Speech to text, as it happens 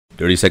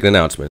30-second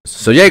announcements.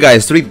 So yeah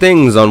guys, 3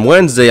 things. On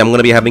Wednesday I'm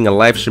gonna be having a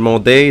live stream all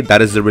day.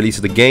 That is the release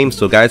of the game.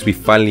 So guys, we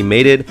finally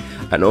made it.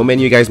 I know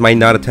many of you guys might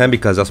not attend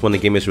because that's when the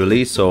game is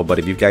released. So but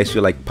if you guys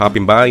feel like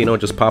popping by, you know,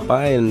 just pop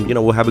by and you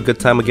know, we'll have a good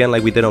time again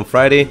like we did on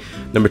Friday.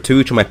 Number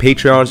 2, to my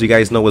Patreons, you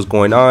guys know what's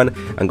going on.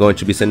 I'm going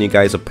to be sending you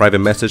guys a private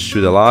message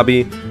through the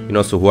lobby. You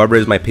know, so whoever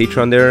is my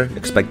Patreon there,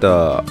 expect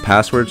the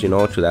passwords, you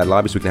know, to that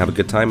lobby so we can have a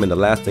good time. And the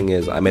last thing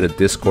is I made a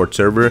Discord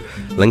server.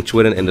 Link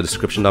to it in the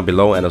description down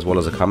below and as well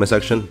as the comment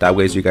section. That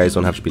way you guys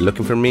don't have to be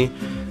looking for me.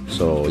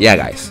 So yeah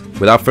guys,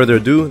 without further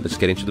ado, let's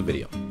get into the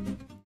video.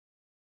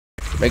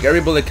 Make every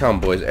bullet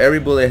count, boys. Every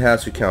bullet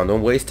has to count.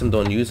 Don't waste them,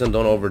 don't use them,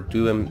 don't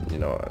overdo them, you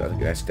know.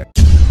 That's that.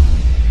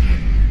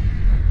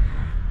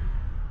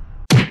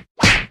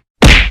 I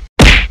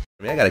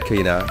mean, I gotta kill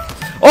you now.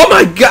 Oh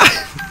my god.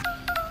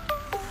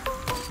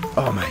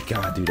 Oh my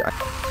god, dude.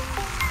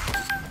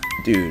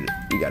 Dude,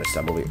 you gotta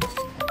stop moving.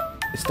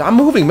 Stop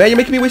moving, man. You're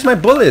making me waste my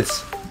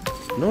bullets.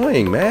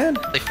 Annoying, man.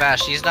 Really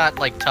fast. She's not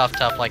like tough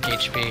like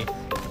HP.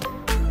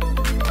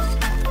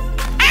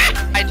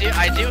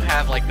 I do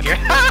have like here.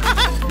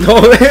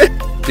 No,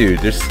 dude,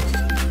 there's.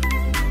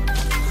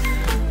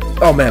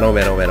 Oh man, oh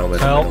man, oh man, oh man.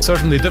 Well,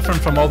 certainly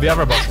different from all the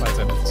other boss fights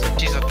in it. So.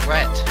 She's a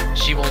threat.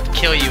 She will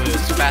kill you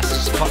as fast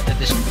as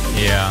this.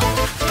 Yeah.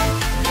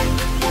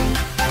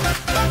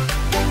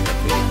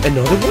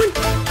 Another one?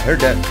 I heard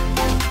that.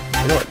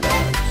 You know what?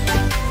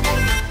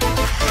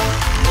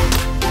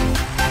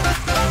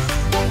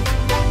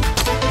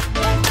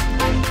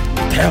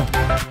 Hell.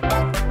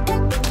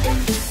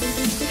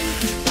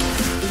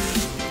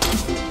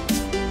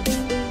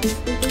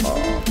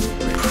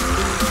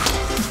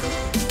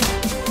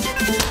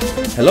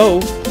 Hello?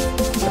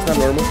 That's not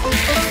normal.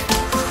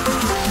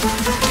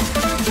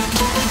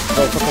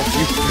 Oh, fuck off,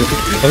 you.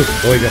 Oh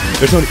my god,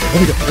 there's only. Oh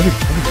my god, oh my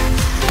god.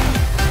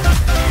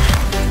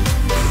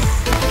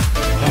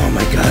 Oh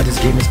my god, this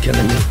game is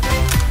killing me.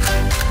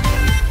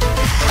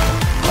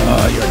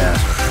 Oh, you're an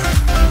asshole.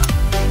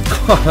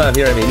 Come on,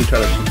 here I mean, you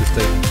trying to shoot this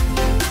thing.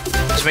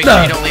 Just make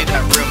sure you don't leave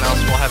that room, else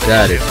we'll have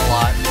it a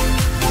lot.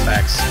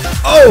 Facts.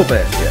 Oh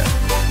man, yeah.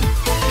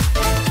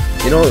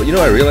 You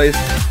know, I realized.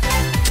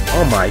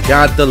 Oh my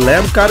god, the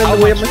lamp got in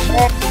the way of my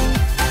shot.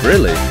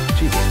 Really?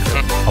 Jesus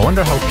Christ. I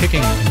wonder how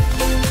kicking.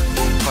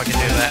 Fucking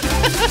do that.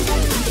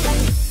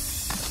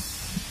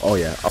 Oh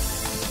yeah.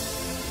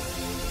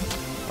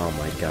 Oh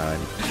my god.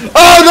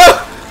 Oh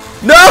no!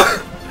 No!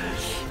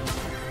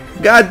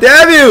 God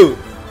damn you!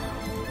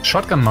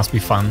 Shotgun must be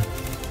fun.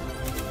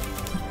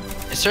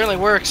 It certainly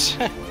works.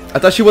 I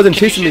thought she wasn't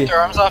chasing me. Can you shoot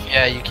their arms off?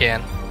 Yeah, you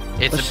can.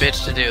 It's a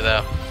bitch to do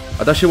though.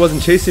 I thought she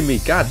wasn't chasing me.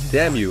 God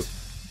damn you.